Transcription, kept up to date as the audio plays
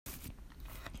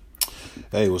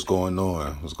Hey, what's going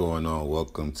on? What's going on?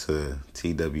 Welcome to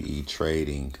TWE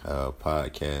Trading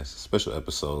podcast, special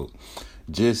episode.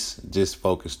 Just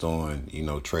focused on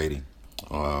trading.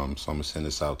 So I'm gonna send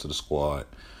this out to the squad.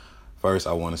 First,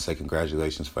 I want to say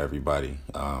congratulations for everybody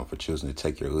for choosing to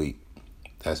take your leap.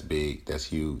 That's big. That's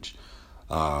huge.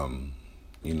 I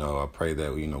pray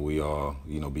that we all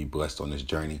be blessed on this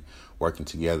journey, working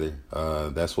together.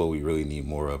 That's what we really need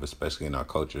more of, especially in our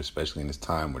culture, especially in this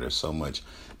time where there's so much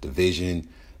division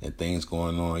and things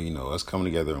going on. Us coming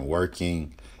together and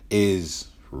working is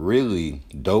really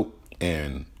dope.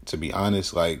 And to be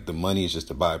honest, like, the money is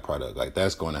just a byproduct. Like,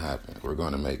 that's going to happen. We're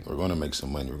going to make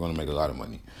some money. We're going to make a lot of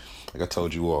money. Like I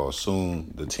told you all,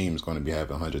 soon the team is going to be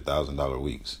having $100,000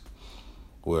 weeks,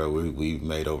 where we've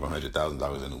made over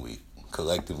 $100,000 in a week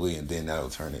collectively, and then that'll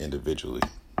turn to individually.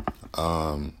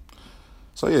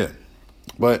 So yeah,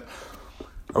 but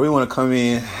I really want to come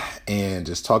in and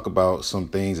just talk about some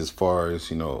things as far as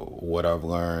what I've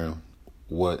learned,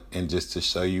 and just to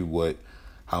show you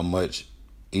how much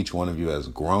each one of you has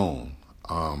grown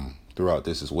throughout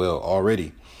this as well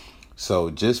already. So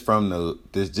just from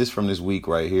this week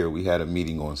right here, we had a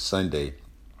meeting on Sunday.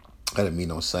 I believe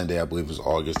it was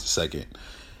August the 2nd.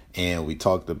 And we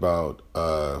talked about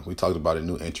a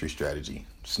new entry strategy,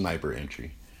 sniper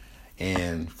entry.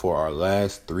 And for our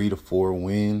last 3 to 4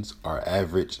 wins, our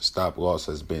average stop loss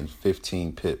has been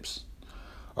 15 pips.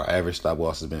 I'm going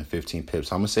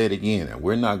to say it again.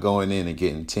 We're not going in and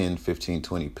getting 10, 15,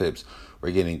 20 pips.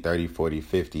 We're getting 30, 40,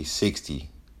 50, 60,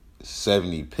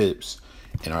 70 pips.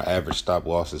 And our average stop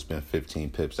loss has been 15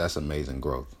 pips. That's amazing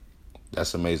growth.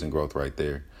 That's amazing growth right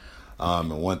there.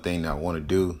 And one thing that I want to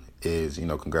do is,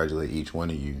 congratulate each one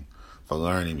of you for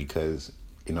learning, because,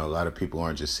 a lot of people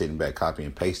aren't just sitting back, copying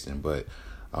and pasting, but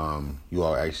you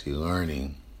are actually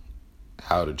learning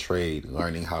how to trade,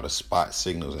 learning how to spot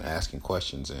signals and asking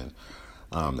questions. And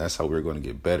that's how we're going to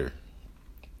get better.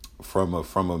 From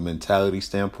a mentality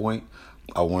standpoint,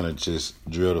 I want to just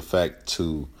drill the fact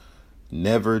to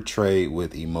never trade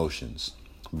with emotions.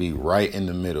 Be right in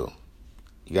the middle.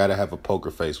 You got to have a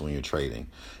poker face when you're trading.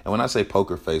 And when I say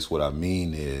poker face, what I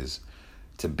mean is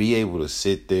to be able to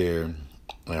sit there,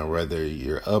 and whether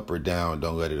you're up or down,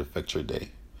 don't let it affect your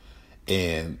day.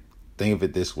 And think of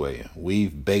it this way.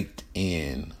 We've baked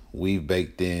in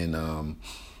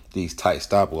these tight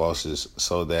stop losses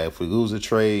so that if we lose a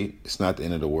trade, it's not the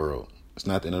end of the world. It's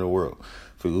not the end of the world.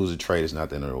 If we lose a trade, it's not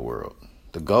the end of the world.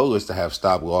 The goal is to have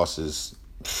stop losses,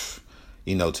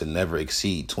 to never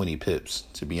exceed 20 pips,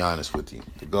 to be honest with you.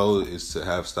 The goal is to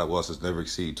have stop losses never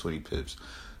exceed 20 pips.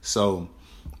 So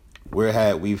we've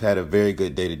had a very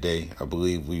good day today. I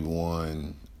believe we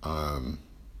won, 4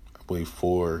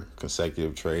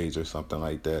 consecutive trades or something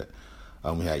like that.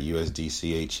 We had USD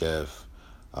CHF,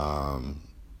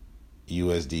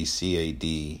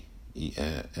 USD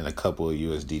CAD, and a couple of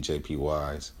USD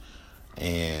JPYs.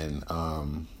 And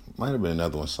might have been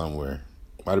another one somewhere.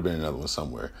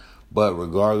 But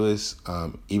regardless,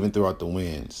 even throughout the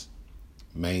wins,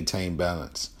 maintain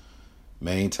balance.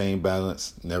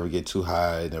 Never get too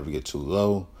high, never get too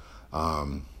low.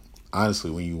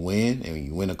 Honestly, when you win, and when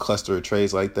you win a cluster of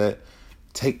trades like that,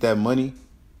 take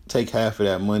half of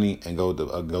that money and go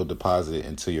deposit it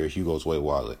into your Hugo's Way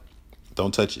wallet.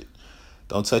 Don't touch it.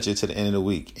 Don't touch it to the end of the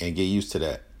week, and get used to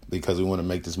that, because we want to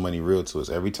make this money real to us.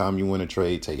 Every time you win a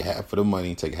trade, take half of the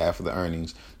money, take half of the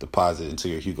earnings, deposit into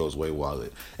your Hugo's Way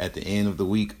wallet. At the end of the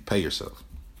week, pay yourself.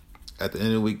 At the end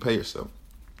of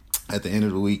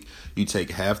the week, you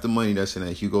take half the money that's in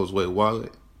that Hugo's Way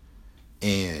wallet,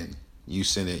 and you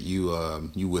send it.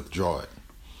 You withdraw it,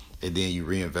 and then you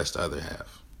reinvest the other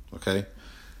half. Okay,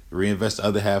 reinvest the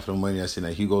other half of the money that's in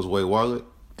that Hugo's Way wallet,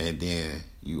 and then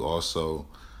you also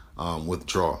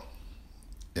withdraw.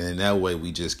 And that way,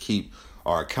 we just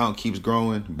our account keeps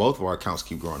growing. Both of our accounts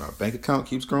keep growing. Our bank account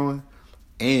keeps growing,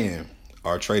 and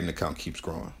our trading account keeps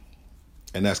growing.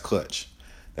 And that's clutch.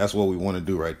 That's what we want to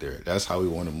do right there. That's how we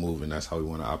want to move, and that's how we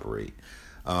want to operate.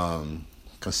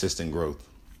 Consistent growth.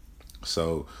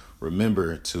 So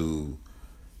remember to,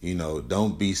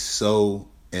 don't be so,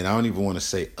 and I don't even want to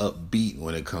say upbeat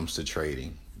when it comes to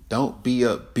trading. Don't be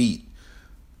upbeat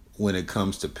when it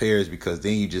comes to pairs, because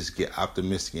then you just get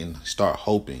optimistic and start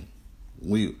hoping.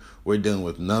 We're dealing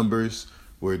with numbers.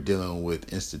 We're dealing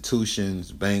with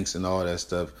institutions, banks, and all that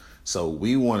stuff. So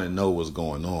we want to know what's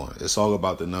going on. It's all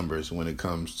about the numbers when it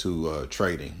comes to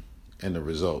trading and the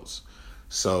results.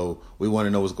 So we want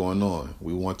to know what's going on.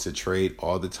 We want to trade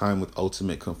all the time with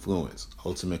Ultimate Confluence.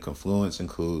 Ultimate Confluence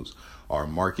includes our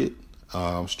market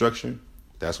structure.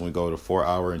 That's when we go to 4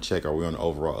 hour and check, are we on the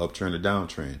overall uptrend or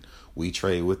downtrend? We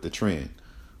trade with the trend.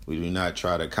 We do not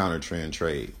try to counter trend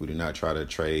trade. We do not try to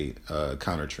trade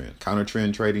counter trend. Counter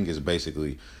trend trading is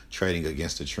basically trading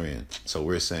against the trend. So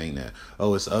we're saying that,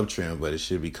 oh, it's uptrend, but it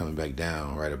should be coming back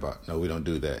down right about. No, we don't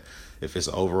do that. If it's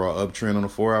an overall uptrend on a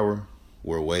 4 hour,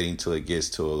 we're waiting till it gets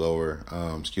to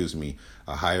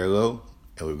a higher low,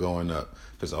 and we're going up.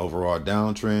 If it's an overall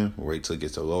downtrend, we'll wait till it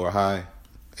gets to a lower high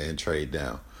and trade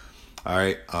down. All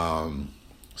right.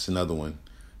 It's another one.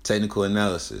 Technical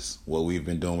analysis, what we've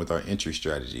been doing with our entry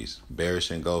strategies, bearish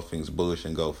engulfings, bullish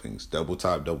engulfings, double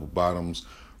top, double bottoms,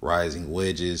 rising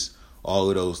wedges, all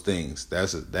of those things.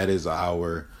 That is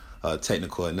our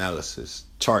technical analysis,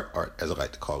 chart art, as I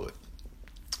like to call it.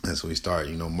 And so we start,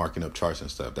 marking up charts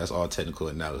and stuff. That's all technical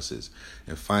analysis.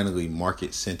 And finally,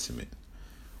 market sentiment.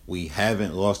 We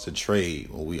haven't lost a trade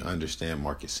when we understand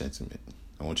market sentiment.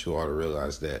 I want you all to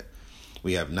realize that.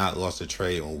 We have not lost a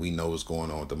trade when we know what's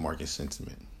going on with the market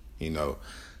sentiment.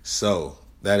 So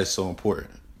that is so important.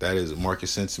 That is, market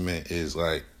sentiment is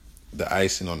like the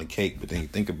icing on the cake. But then you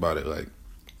think about it, like,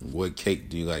 what cake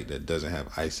do you like that doesn't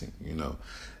have icing?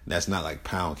 That's not like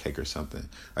pound cake or something.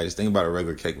 I just think about a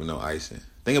regular cake with no icing.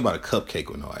 Think about a cupcake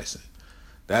with no icing.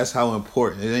 That's how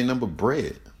important. It ain't nothing but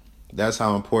bread. That's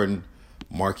how important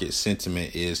market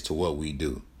sentiment is to what we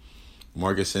do.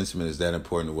 Market sentiment is that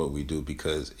important to what we do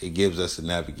because it gives us a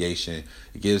navigation.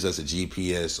 It gives us a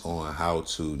GPS on how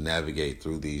to navigate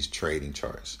through these trading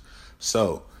charts.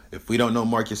 So if we don't know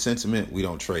market sentiment, we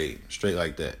don't trade straight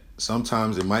like that.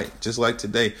 Sometimes it might, just like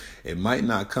today, it might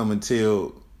not come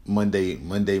until Monday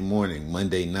morning,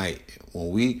 Monday night.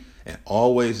 And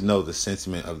always know the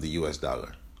sentiment of the U.S.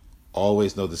 dollar.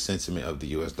 Always know the sentiment of the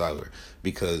U.S. dollar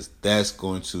because that's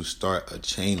going to start a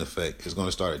chain effect. It's going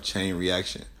to start a chain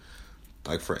reaction.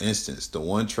 Like, for instance, the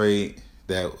one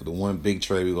big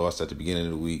trade we lost at the beginning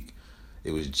of the week,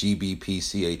 it was GBP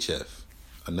CHF.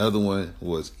 Another one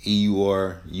was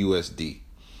EUR USD.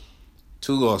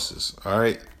 2 losses, all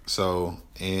right? So,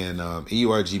 and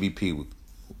EUR GBP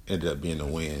ended up being a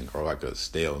win or like a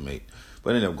stalemate,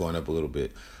 but ended up going up a little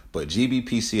bit. But GBP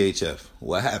CHF,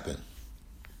 what happened?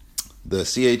 The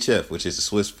CHF, which is the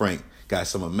Swiss franc, got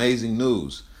some amazing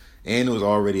news, and it was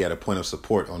already at a point of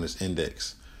support on this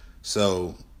index.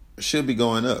 So it should be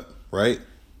going up, right?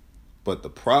 But the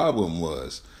problem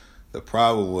was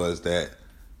that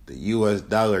the U.S.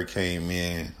 dollar came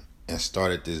in and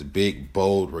started this big,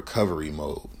 bold recovery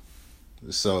mode.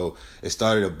 So it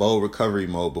started a bold recovery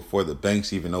mode before the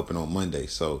banks even opened on Monday.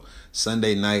 So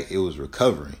Sunday night, it was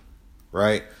recovering,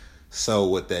 right? So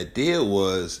what that did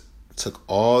was took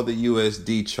all the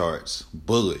USD charts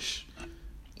bullish,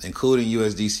 including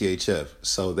USD CHF.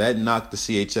 So that knocked the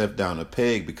CHF down a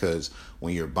peg because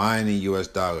when you're buying in US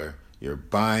dollar, you're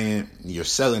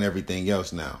selling everything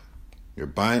else now. We're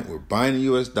buying the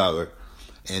US dollar,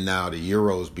 and now the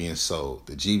euro is being sold.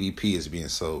 The GBP is being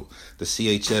sold. The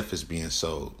CHF is being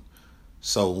sold.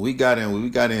 So when we got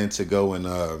in to go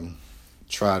and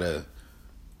tried to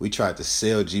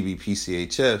sell GBP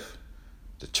CHF,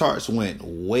 the charts went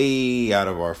way out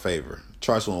of our favor.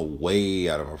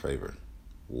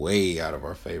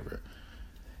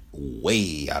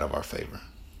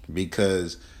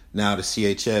 Because now the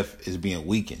CHF is being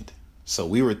weakened. So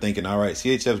we were thinking, all right,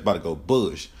 CHF is about to go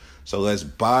bullish. So let's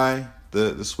buy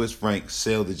the Swiss franc,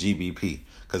 sell the GBP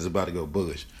because it's about to go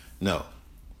bullish. No,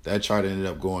 that chart ended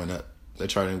up going up. That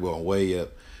chart ended up going way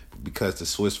up because the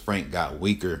Swiss franc got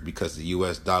weaker because the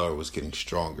US dollar was getting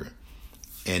stronger.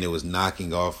 And it was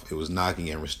knocking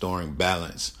and restoring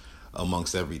balance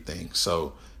amongst everything.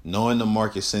 So knowing the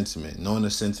market sentiment, knowing the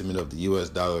sentiment of the US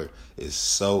dollar is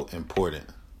so important.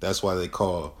 That's why they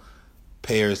call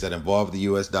pairs that involve the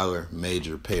US dollar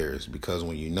major pairs, because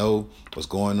when you know what's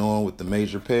going on with the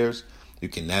major pairs, you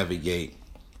can navigate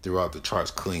throughout the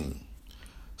charts clean.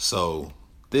 So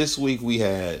this week we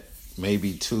had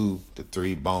maybe 2 to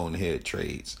 3 bonehead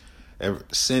trades.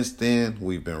 Since then,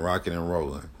 we've been rocking and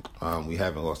rolling. We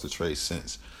haven't lost a trade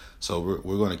since. So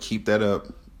we're going to keep that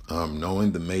up,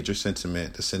 knowing the major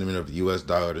sentiment, the sentiment of the U.S.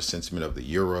 dollar, the sentiment of the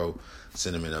euro,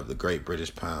 sentiment of the Great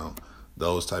British Pound,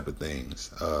 those type of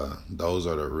things. Those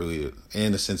are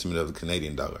and the sentiment of the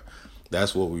Canadian dollar.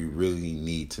 That's what we really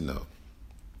need to know.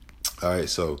 All right,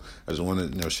 so I just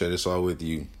want to share this all with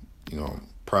you. I'm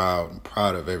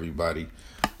proud of everybody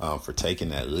for taking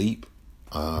that leap.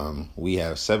 We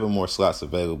have 7 more slots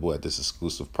available at this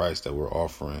exclusive price that we're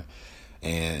offering,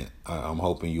 and I'm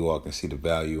hoping you all can see the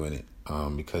value in it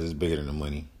because it's bigger than the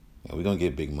money. And we're going to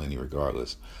get big money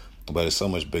regardless, but it's so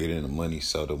much bigger than the money.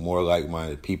 So the more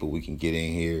like-minded people we can get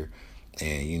in here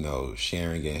and,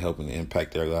 sharing and helping to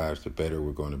impact their lives, the better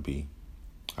we're going to be.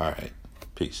 All right.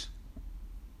 Peace.